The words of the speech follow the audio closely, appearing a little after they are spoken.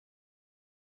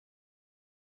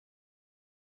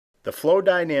The Flow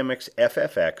Dynamics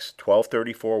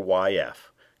FFX1234yf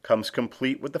comes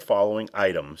complete with the following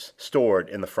items stored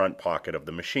in the front pocket of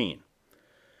the machine.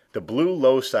 The blue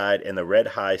low side and the red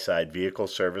high side vehicle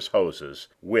service hoses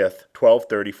with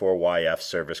 1234yf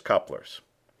service couplers.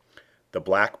 The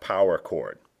black power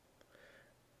cord.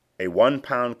 A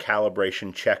 1-pound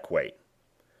calibration check weight.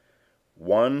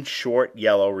 One short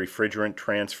yellow refrigerant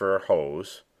transfer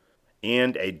hose,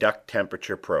 and a duct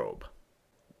temperature probe.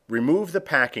 Remove the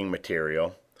packing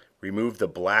material. Remove the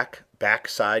black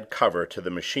backside cover to the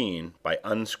machine by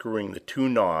unscrewing the two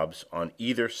knobs on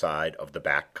either side of the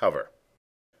back cover.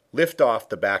 Lift off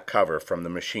the back cover from the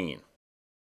machine.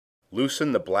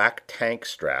 Loosen the black tank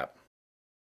strap.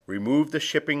 Remove the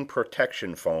shipping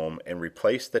protection foam and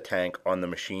replace the tank on the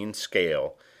machine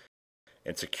scale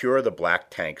and secure the black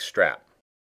tank strap.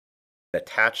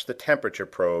 Attach the temperature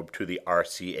probe to the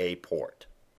RCA port.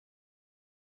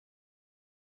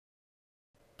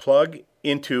 Plug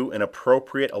into an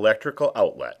appropriate electrical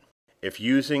outlet. If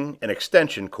using an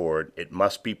extension cord, it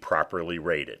must be properly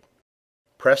rated.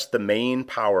 Press the main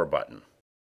power button.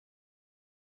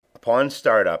 Upon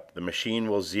startup, the machine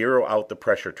will zero out the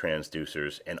pressure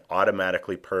transducers and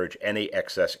automatically purge any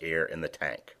excess air in the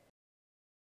tank.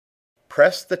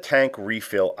 Press the tank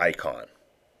refill icon.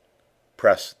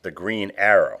 Press the green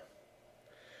arrow.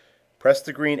 Press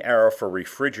the green arrow for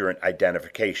refrigerant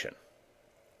identification.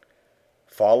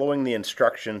 Following the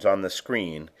instructions on the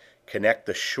screen, connect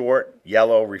the short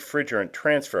yellow refrigerant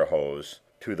transfer hose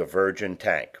to the virgin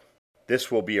tank.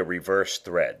 This will be a reverse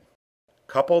thread.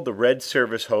 Couple the red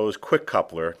service hose quick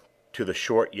coupler to the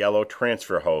short yellow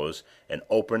transfer hose and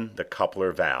open the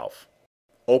coupler valve.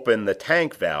 Open the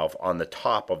tank valve on the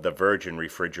top of the virgin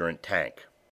refrigerant tank.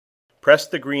 Press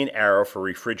the green arrow for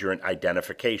refrigerant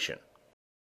identification.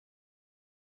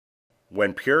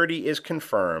 When purity is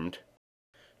confirmed,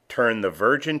 turn the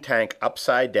virgin tank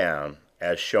upside down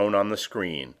as shown on the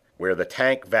screen, where the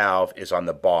tank valve is on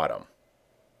the bottom.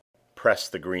 Press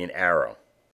the green arrow.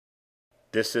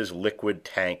 This is liquid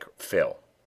tank fill.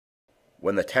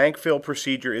 When the tank fill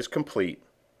procedure is complete,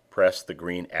 press the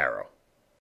green arrow.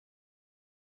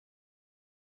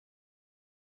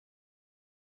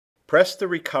 Press the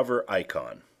recover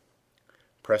icon.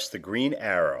 Press the green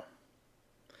arrow.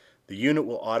 The unit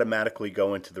will automatically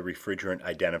go into the refrigerant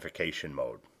identification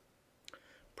mode.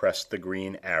 Press the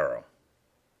green arrow.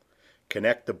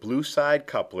 Connect the blue side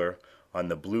coupler on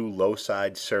the blue low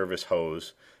side service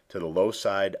hose to the low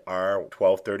side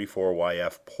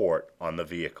R1234yf port on the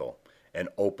vehicle and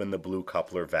open the blue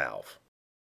coupler valve.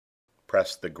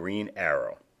 Press the green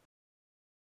arrow.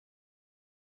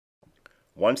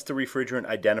 Once the refrigerant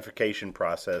identification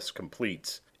process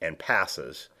completes and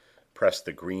passes, press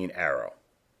the green arrow.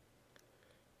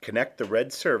 Connect the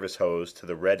red service hose to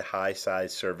the red high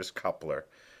side service coupler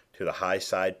to the high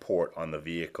side port on the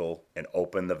vehicle and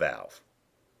open the valve.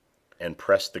 And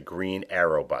press the green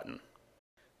arrow button.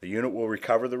 The unit will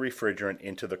recover the refrigerant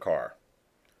into the car.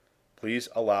 Please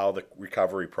allow the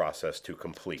recovery process to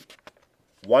complete.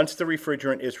 Once the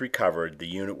refrigerant is recovered, the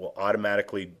unit will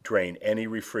automatically drain any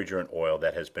refrigerant oil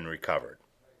that has been recovered.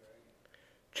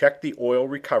 Check the oil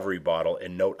recovery bottle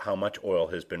and note how much oil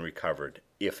has been recovered,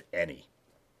 if any.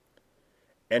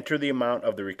 Enter the amount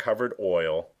of the recovered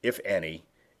oil, if any,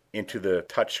 into the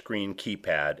touchscreen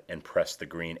keypad and press the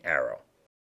green arrow.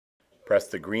 Press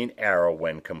the green arrow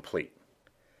when complete.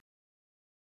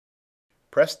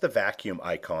 Press the vacuum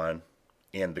icon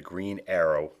and the green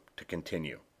arrow to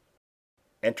continue.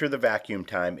 Enter the vacuum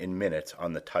time in minutes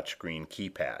on the touchscreen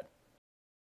keypad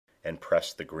and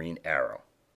press the green arrow.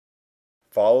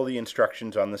 Follow the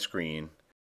instructions on the screen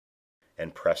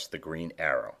and press the green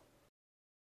arrow.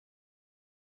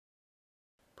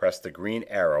 Press the green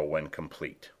arrow when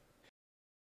complete.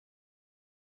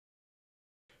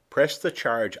 Press the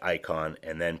charge icon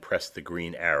and then press the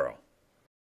green arrow.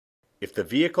 If the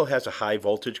vehicle has a high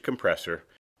voltage compressor,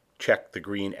 check the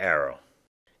green arrow.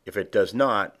 If it does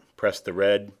not, press the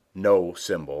red No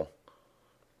symbol.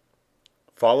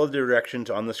 Follow the directions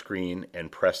on the screen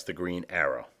and press the green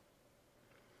arrow.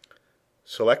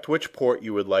 Select which port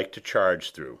you would like to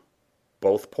charge through,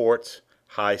 both ports,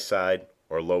 high side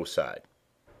or low side.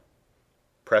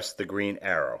 Press the green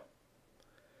arrow.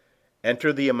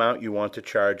 Enter the amount you want to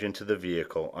charge into the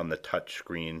vehicle on the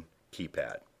touchscreen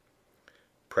keypad.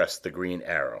 Press the green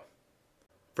arrow.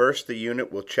 First, the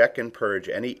unit will check and purge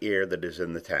any air that is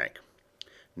in the tank.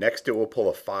 Next, it will pull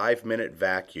a 5-minute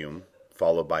vacuum,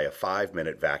 followed by a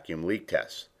 5-minute vacuum leak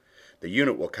test. The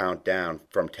unit will count down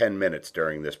from 10 minutes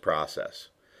during this process.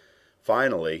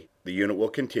 Finally, the unit will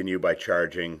continue by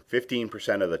charging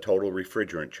 15% of the total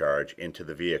refrigerant charge into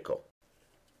the vehicle.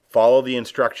 Follow the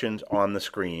instructions on the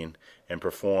screen and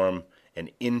perform an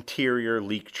interior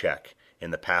leak check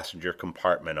in the passenger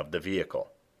compartment of the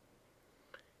vehicle.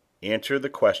 Answer the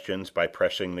questions by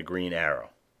pressing the green arrow.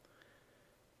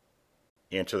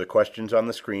 Answer the questions on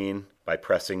the screen by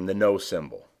pressing the no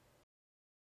symbol.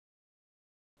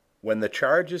 When the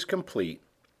charge is complete,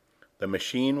 the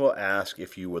machine will ask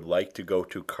if you would like to go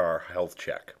to car health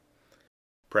check.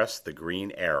 Press the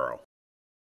green arrow.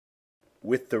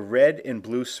 With the red and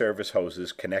blue service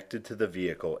hoses connected to the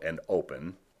vehicle and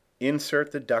open,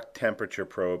 insert the duct temperature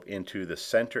probe into the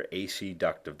center AC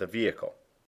duct of the vehicle.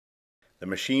 The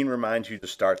machine reminds you to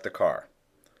start the car.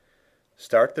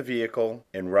 Start the vehicle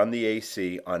and run the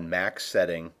AC on max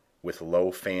setting with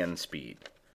low fan speed.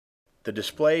 The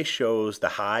display shows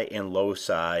the high and low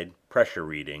side pressure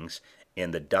readings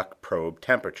and the duct probe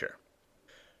temperature.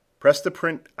 Press the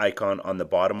print icon on the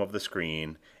bottom of the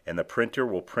screen and the printer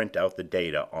will print out the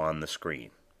data on the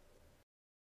screen.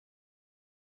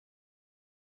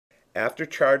 After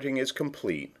charging is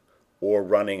complete or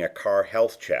running a car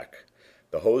health check,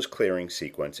 the hose clearing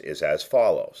sequence is as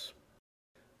follows.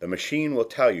 The machine will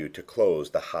tell you to close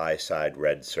the high side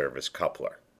red service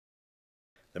coupler.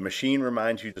 The machine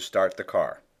reminds you to start the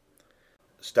car.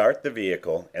 Start the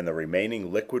vehicle and the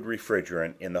remaining liquid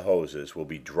refrigerant in the hoses will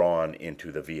be drawn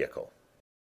into the vehicle.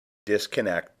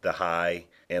 Disconnect the high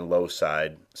and low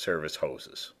side service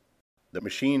hoses. The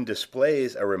machine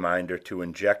displays a reminder to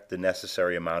inject the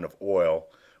necessary amount of oil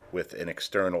with an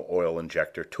external oil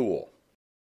injector tool.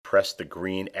 Press the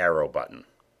green arrow button.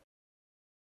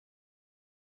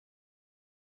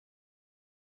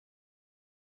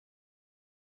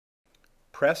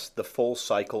 Press the full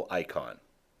cycle icon.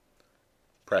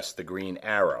 Press the green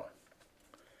arrow.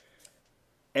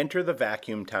 Enter the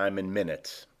vacuum time in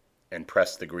minutes and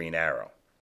press the green arrow.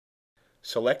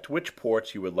 Select which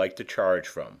ports you would like to charge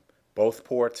from, both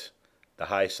ports, the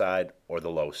high side or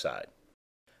the low side.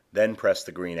 Then press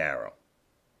the green arrow.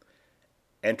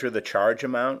 Enter the charge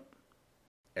amount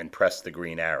and press the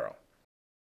green arrow.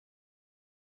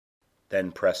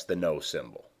 Then press the no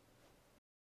symbol.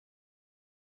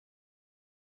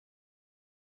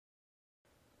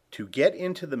 To get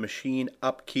into the machine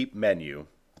upkeep menu,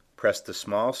 press the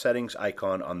small settings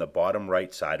icon on the bottom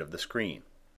right side of the screen.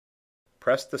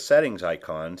 Press the settings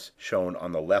icons shown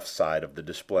on the left side of the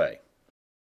display.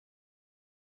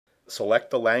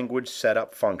 Select the language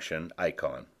setup function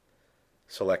icon.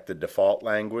 Select the default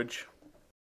language.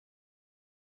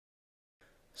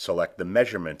 Select the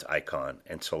measurement icon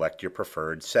and select your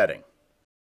preferred setting.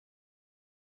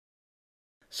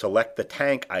 Select the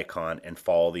tank icon and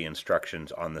follow the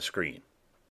instructions on the screen.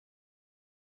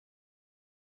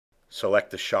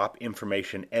 Select the shop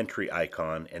information entry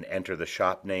icon and enter the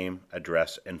shop name,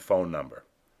 address, and phone number.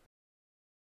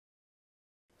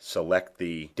 Select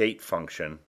the date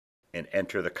function and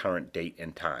enter the current date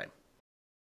and time.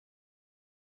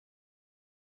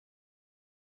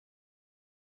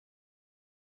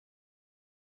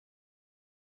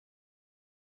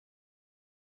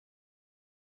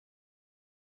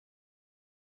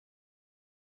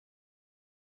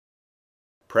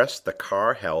 Press the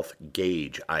car health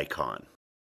gauge icon.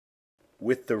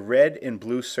 With the red and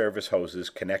blue service hoses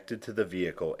connected to the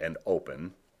vehicle and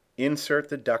open, insert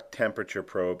the duct temperature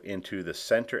probe into the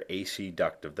center AC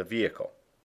duct of the vehicle.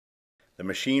 The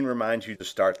machine reminds you to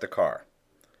start the car.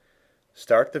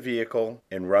 Start the vehicle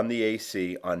and run the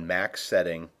AC on max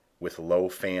setting with low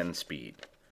fan speed.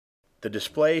 The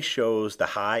display shows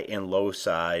the high and low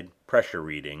side pressure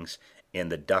readings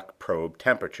and the duct probe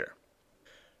temperature.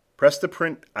 Press the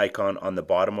print icon on the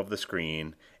bottom of the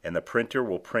screen and the printer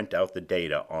will print out the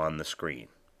data on the screen.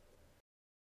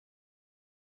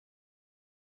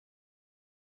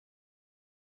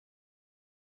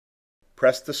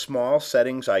 Press the small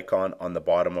settings icon on the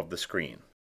bottom of the screen.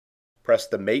 Press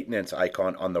the maintenance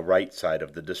icon on the right side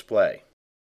of the display.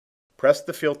 Press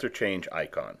the filter change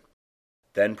icon.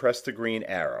 Then press the green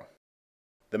arrow.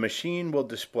 The machine will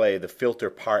display the filter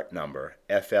part number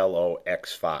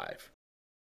FFX1234yf.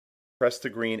 Press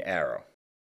the green arrow.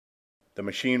 The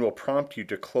machine will prompt you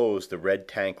to close the red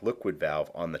tank liquid valve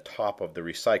on the top of the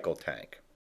recycle tank.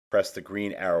 Press the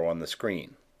green arrow on the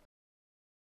screen.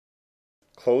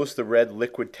 Close the red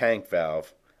liquid tank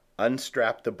valve,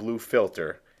 unstrap the blue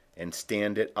filter, and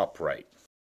stand it upright.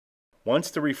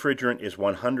 Once the refrigerant is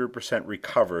 100%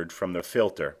 recovered from the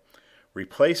filter,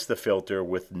 replace the filter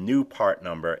with new part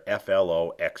number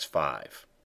FLOX5.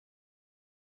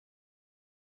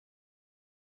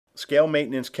 Scale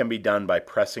maintenance can be done by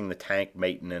pressing the tank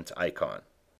maintenance icon.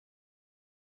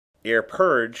 Air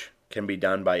purge can be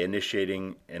done by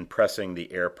initiating and pressing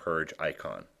the air purge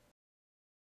icon.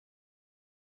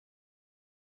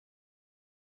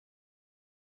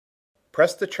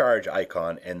 Press the charge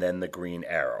icon and then the green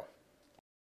arrow.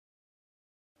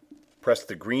 Press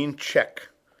the green check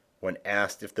when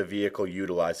asked if the vehicle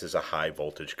utilizes a high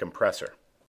voltage compressor.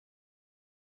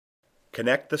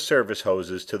 Connect the service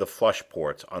hoses to the flush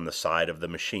ports on the side of the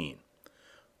machine.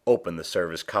 Open the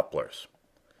service couplers.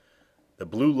 The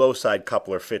blue low side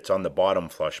coupler fits on the bottom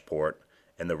flush port,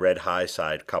 and the red high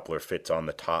side coupler fits on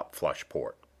the top flush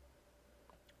port.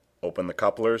 Open the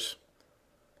couplers.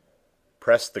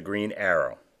 Press the green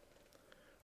arrow.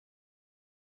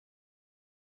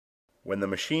 When the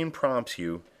machine prompts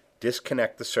you,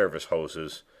 disconnect the service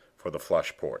hoses for the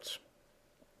flush ports.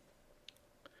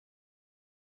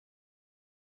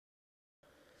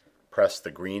 Press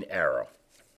the green arrow.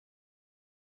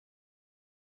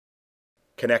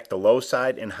 Connect the low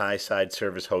side and high side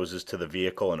service hoses to the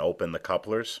vehicle and open the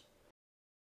couplers.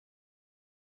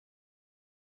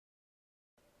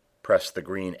 Press the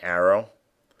green arrow.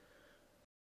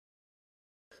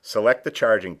 Select the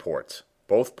charging ports,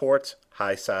 both ports,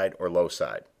 high side or low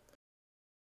side.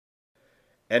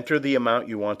 Enter the amount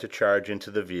you want to charge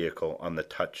into the vehicle on the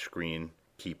touchscreen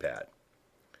keypad.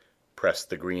 Press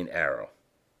the green arrow.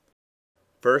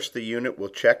 First, the unit will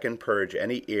check and purge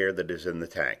any air that is in the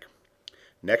tank.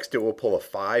 Next, it will pull a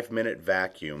 5-minute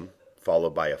vacuum,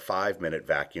 followed by a 5-minute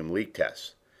vacuum leak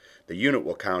test. The unit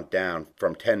will count down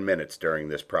from 10 minutes during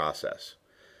this process.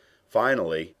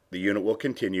 Finally, the unit will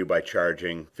continue by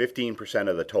charging 15%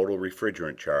 of the total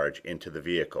refrigerant charge into the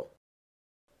vehicle.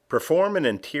 Perform an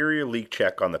interior leak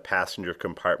check on the passenger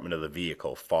compartment of the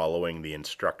vehicle following the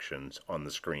instructions on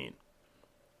the screen.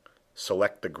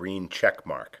 Select the green check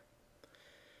mark.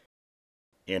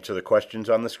 Answer the questions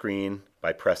on the screen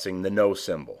by pressing the No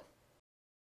symbol.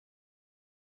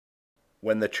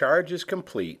 When the charge is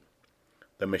complete,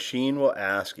 the machine will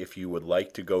ask if you would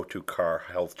like to go to car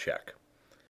health check.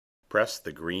 Press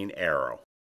the green arrow.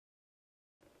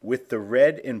 With the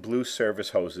red and blue service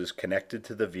hoses connected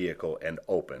to the vehicle and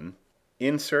open,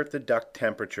 insert the duct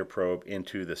temperature probe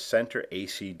into the center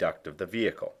AC duct of the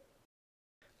vehicle.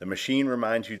 The machine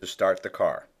reminds you to start the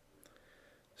car.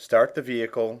 Start the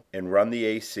vehicle and run the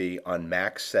AC on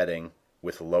max setting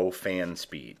with low fan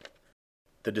speed.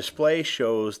 The display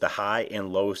shows the high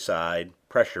and low side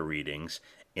pressure readings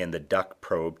and the duct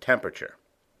probe temperature.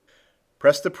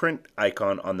 Press the print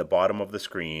icon on the bottom of the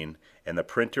screen and the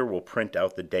printer will print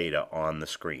out the data on the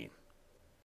screen.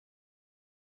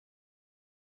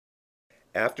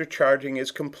 After charging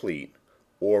is complete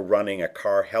or running a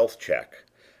car health check,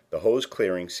 the hose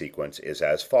clearing sequence is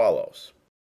as follows.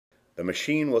 The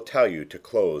machine will tell you to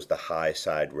close the high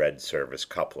side red service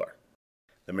coupler.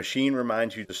 The machine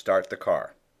reminds you to start the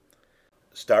car.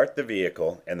 Start the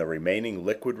vehicle and the remaining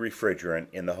liquid refrigerant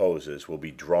in the hoses will be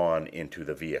drawn into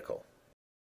the vehicle.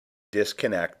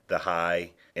 Disconnect the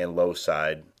high and low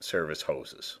side service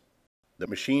hoses. The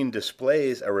machine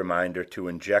displays a reminder to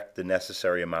inject the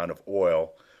necessary amount of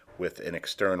oil with an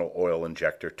external oil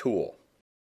injector tool.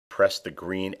 Press the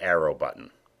green arrow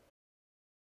button.